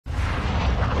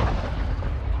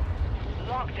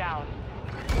down.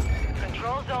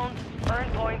 Control zones, earn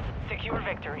points, secure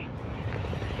victory.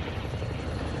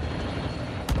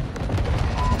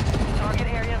 Target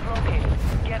areas located.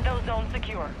 Get those zones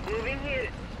secure. Moving here.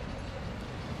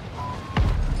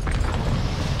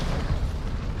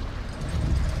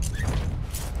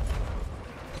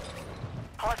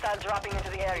 Hostiles dropping into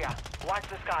the area. Watch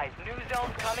the skies. New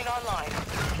zones coming online.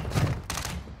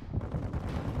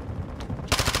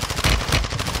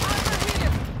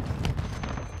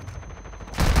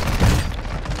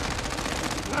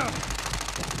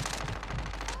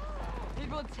 It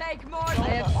will take more. I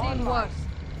have seen worse.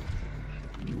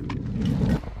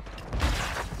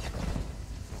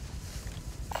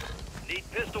 Need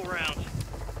pistol rounds.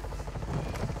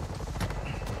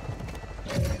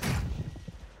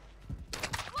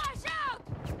 Flash out!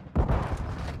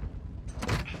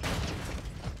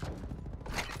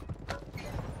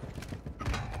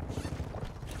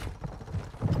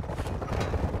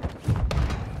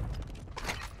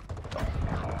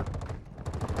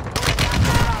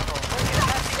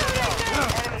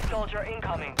 Enemy soldier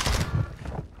incoming.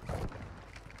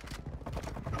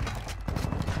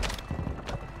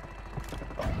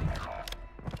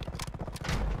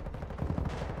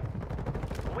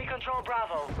 We control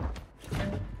Bravo.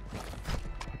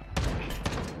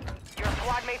 Your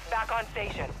squad mates back on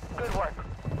station. Good work.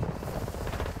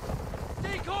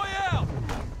 Decoy out!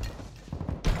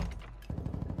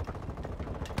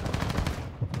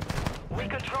 We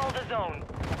control the zone.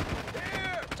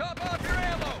 Here! Top off your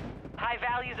ammo! High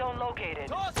value zone located.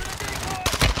 Toss it a decoy!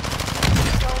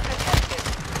 Zone contested.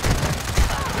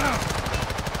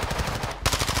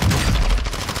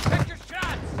 Pick your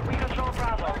shots! We control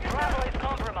Bravo. Bravo is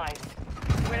compromised.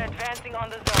 We're advancing on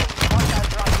the zone. Hostiles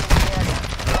dropping in the area.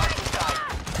 Watch the sky.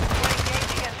 We're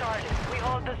engaging at target. We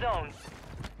hold the zone.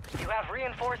 You have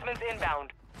reinforcements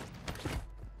inbound.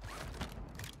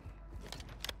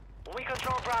 We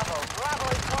control Bravo. Bravo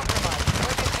is compromised.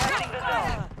 We're contesting the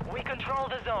zone. We control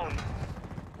the zone.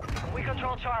 We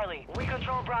control Charlie. We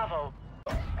control Bravo.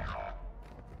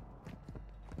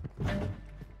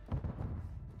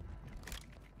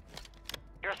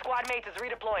 Your squad mate is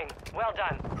redeploying. Well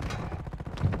done.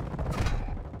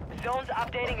 Zones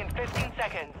updating in 15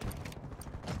 seconds.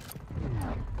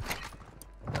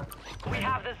 We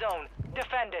have the zone.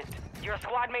 Defend it. Your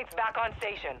squad mate's back on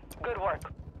station. Good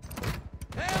work.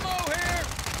 Ammo here!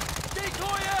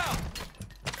 Decoy out!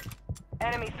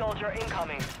 Enemy soldier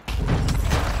incoming. Two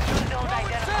zones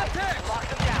identified. Phanteks! Lock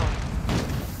them down.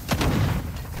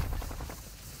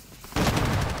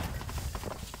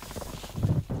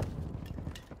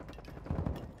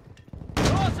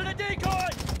 Tossing a decoy!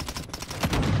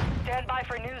 Stand by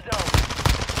for new zone.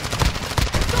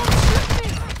 Don't shoot me!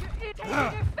 You're taking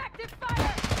effective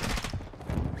fire!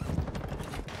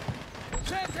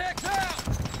 Phanteks out!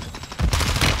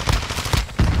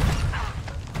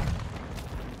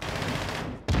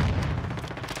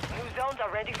 New zones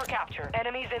are ready for capture.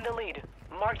 Enemies in the lead.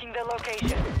 Marking the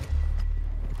location.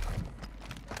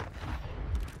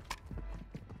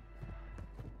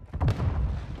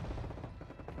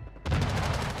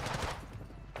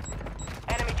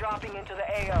 Enemy dropping into the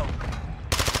AO.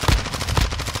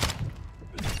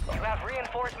 You have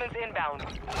reinforcements inbound.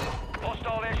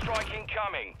 Hostile airstrike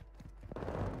incoming.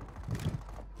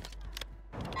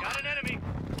 Got an enemy.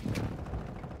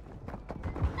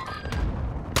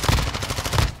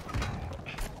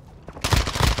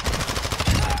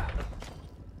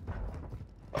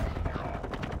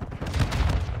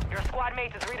 Your squad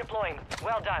mate is redeploying.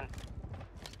 Well done.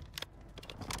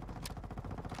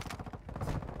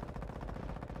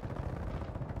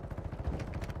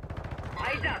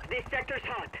 Eyes up, this sector's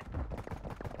hot.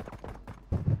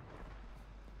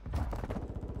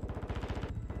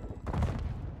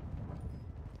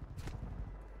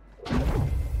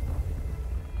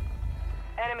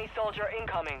 Enemy soldier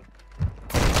incoming.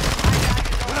 High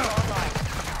value zone online.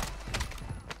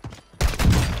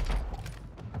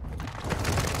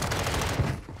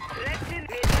 Let's in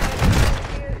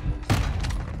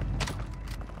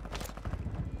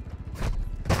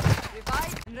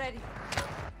Revive and ready.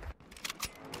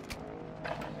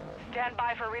 Stand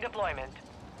by for redeployment.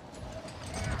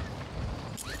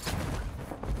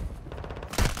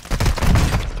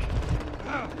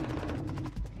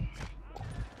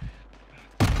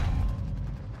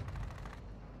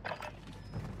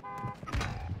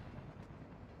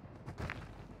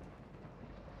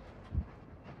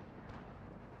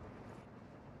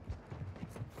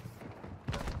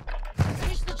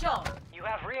 Finish the job. You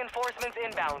have reinforcements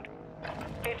inbound.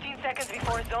 15 seconds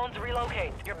before zones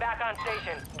relocate. You're back on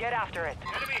station. Get after it.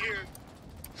 Enemy here.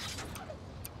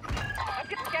 I'm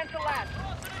gonna cancel that.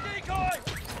 Tossing a decoy!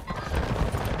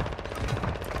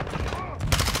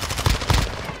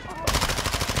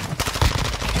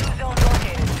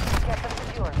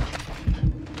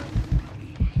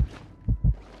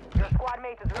 Your squad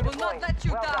mate is I will not redeploying. let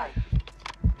you Well die.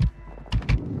 done.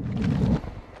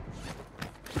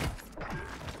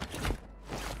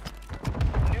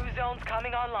 New zones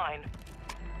coming online.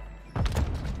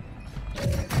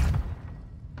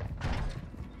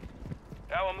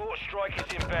 Our mortar strike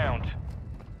is inbound.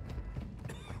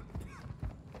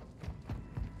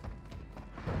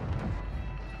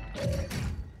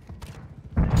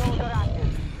 Zones are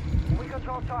active. We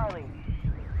control Charlie.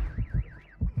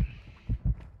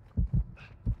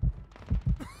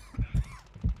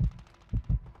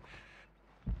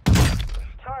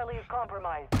 Charlie is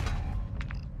compromised.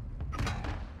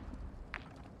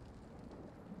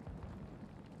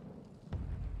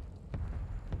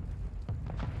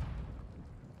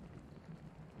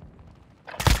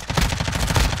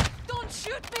 Don't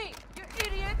shoot me, you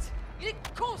idiot! Il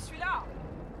est con celui-là!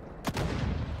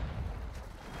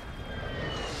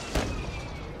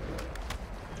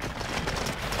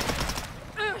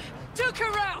 Took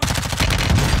her out!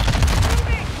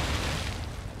 Moving!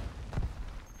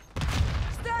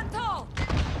 Stand tall!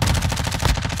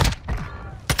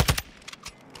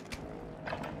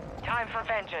 Time for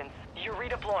vengeance. You're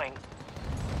redeploying.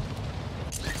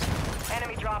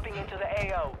 Enemy dropping into the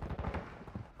AO.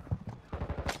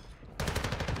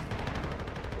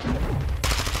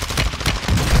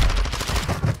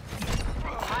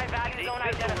 High value zone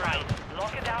identified.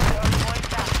 Lock it down or deploying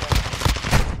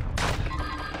faster.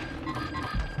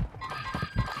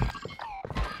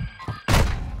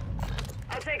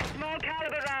 I'll take small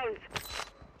caliber rounds.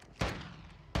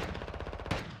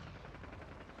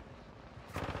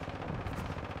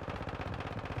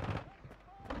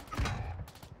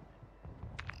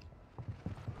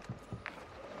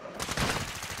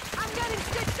 I'm getting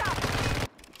stitched up!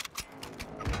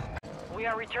 We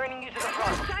are returning you to the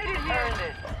front. Sighted here. Earn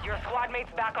this. Your squad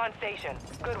mate's back on station.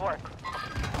 Good work.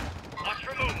 Watch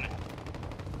for movement.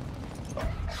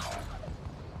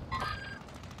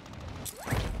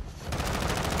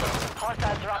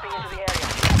 Hostiles dropping into the area.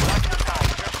 Watch the sky.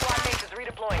 Your squad mate is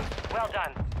redeploying. Well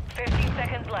done. 15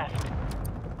 seconds left.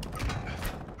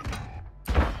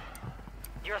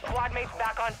 Your squad mate's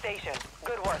back on station.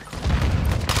 Good work.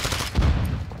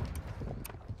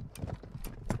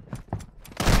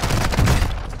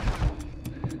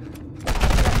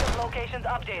 Objective locations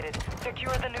updated.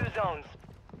 Secure the new zones.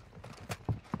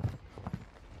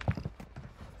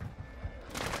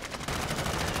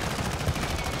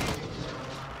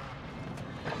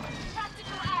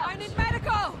 I need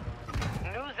medical!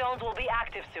 New zones will be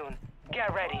active soon.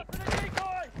 Get ready.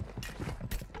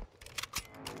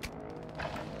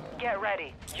 Get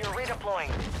ready. You're redeploying.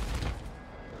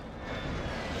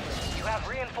 You have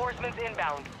reinforcements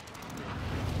inbound.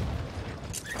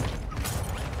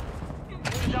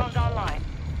 New zones online.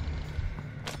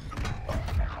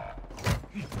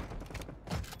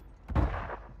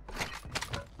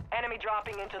 Enemy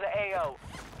dropping into the AO.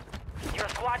 Your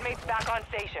squad mate's back on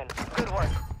station. Good work.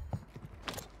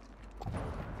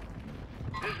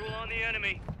 Visual on the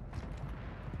enemy.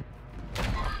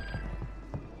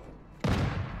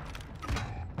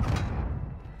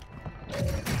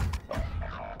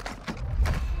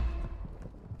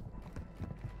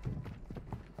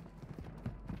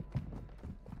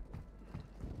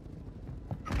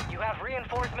 You have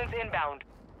reinforcements inbound.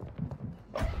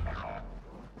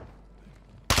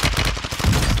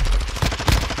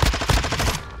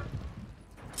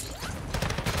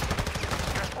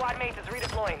 Your squad mate is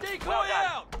redeploying. Decoy Well done.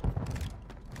 out!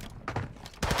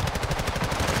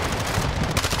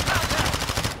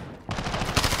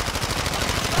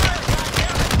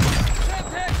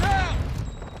 Phanteks out!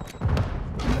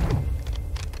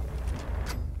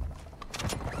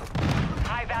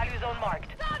 High value zone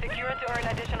marked. Secure it to earn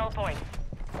additional points.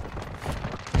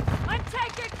 I'm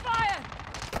taking fire!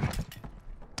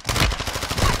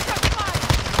 Watch your fire!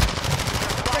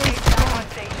 Squad mate's back on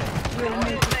station. Good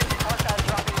movement. Hostiles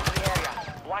dropping into the area.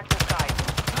 Watch the skies.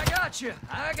 I got you.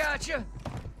 I got you.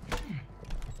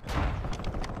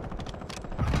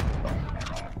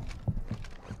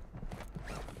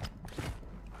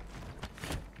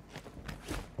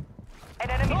 An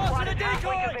enemy Toss squad it a is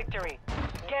halfway to decoy! victory.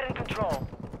 Get in control.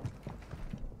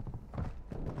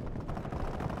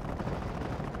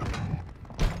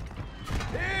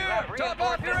 You have Here! Top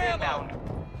off your reinforcements ammo!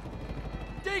 inbound.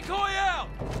 Decoy out!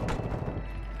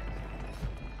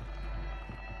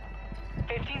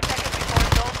 15 seconds before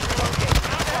zones relocate.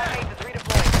 Squad mate is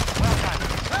redeploying. Well done.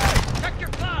 Hey! Check your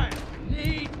fire!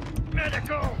 Need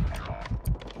medical!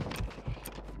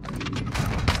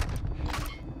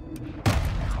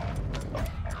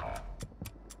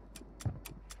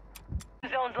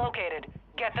 Zones located.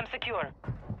 Get them secure.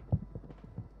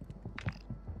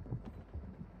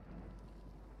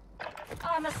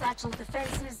 Gamma satchel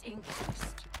defenses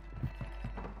increased.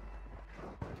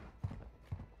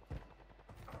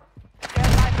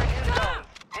 Stand by for new zone.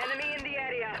 Enemy in the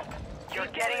area. You're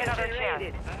Keep getting another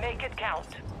generated. chance. Make it count.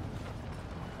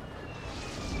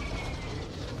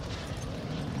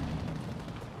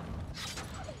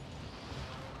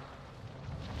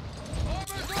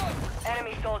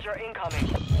 Enemy soldier incoming.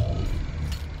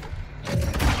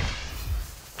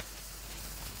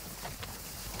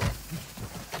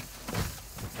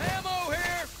 Ammo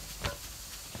here!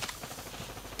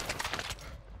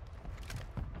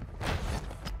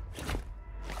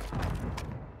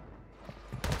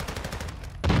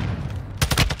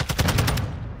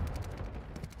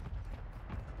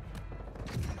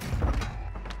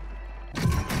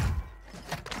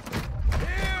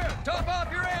 Here! Top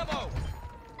off your ammo!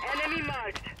 Enemy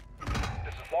marked.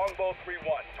 This is Longbow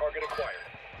 3-1. Target acquired.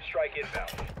 Strike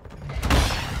inbound.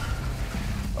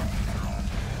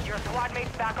 Your squad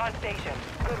mate's back on station.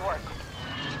 Good work.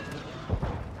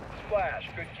 Splash.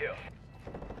 Good kill.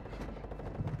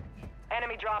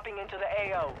 Enemy dropping into the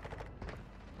AO.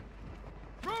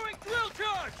 Throwing drill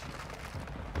charge!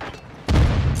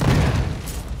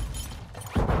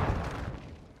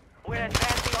 We're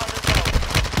advancing on the zone.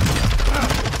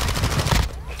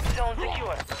 Zone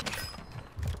secure.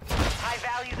 High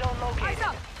value zone located. Eyes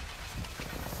up!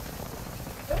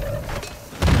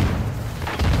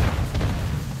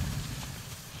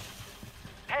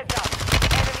 Heads up.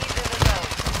 Enemies in the zone.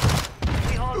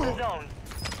 We hold the zone.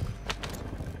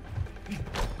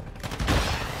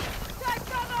 Take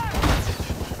cover!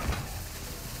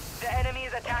 The enemy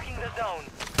is attacking the zone.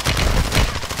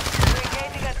 We're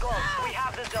engaging at goal. We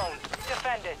have the zone.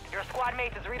 Defend it. Your squad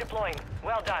mate is redeploying.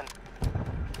 Well done.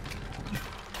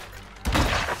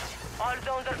 All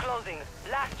zones are closing.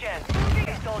 Last chance.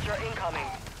 A soldier incoming.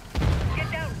 Get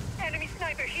down. Enemy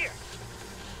sniper here.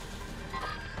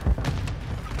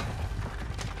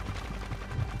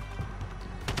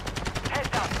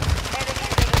 Heads up.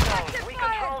 Enemies in the zone. We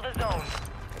control the zone.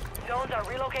 Zones are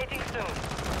relocating soon.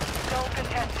 Zone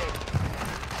contested.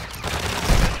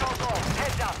 Control goal.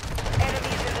 Heads up.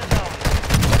 Enemies in the zone.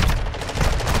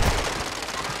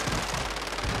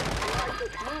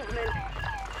 Movement.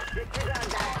 Disregard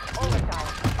that. Overtime.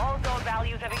 All zone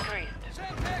values have increased.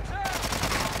 Phanteks out!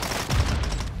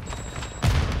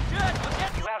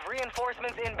 You have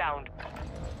reinforcements inbound.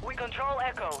 We control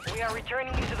Echo. We are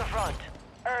returning you to the front.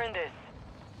 Earn this.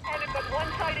 Enemy but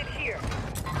one-sided here.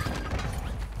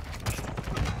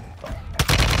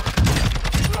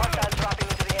 Hostiles dropping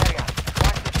into the area.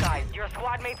 Watch the skies. Your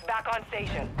squad mate's back on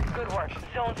station. Good work.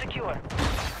 Zone secure.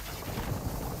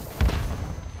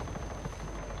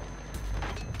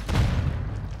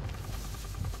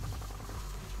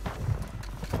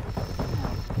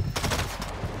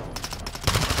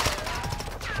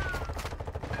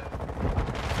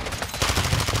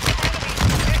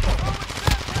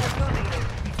 We're losing this.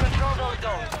 Control those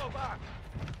zones.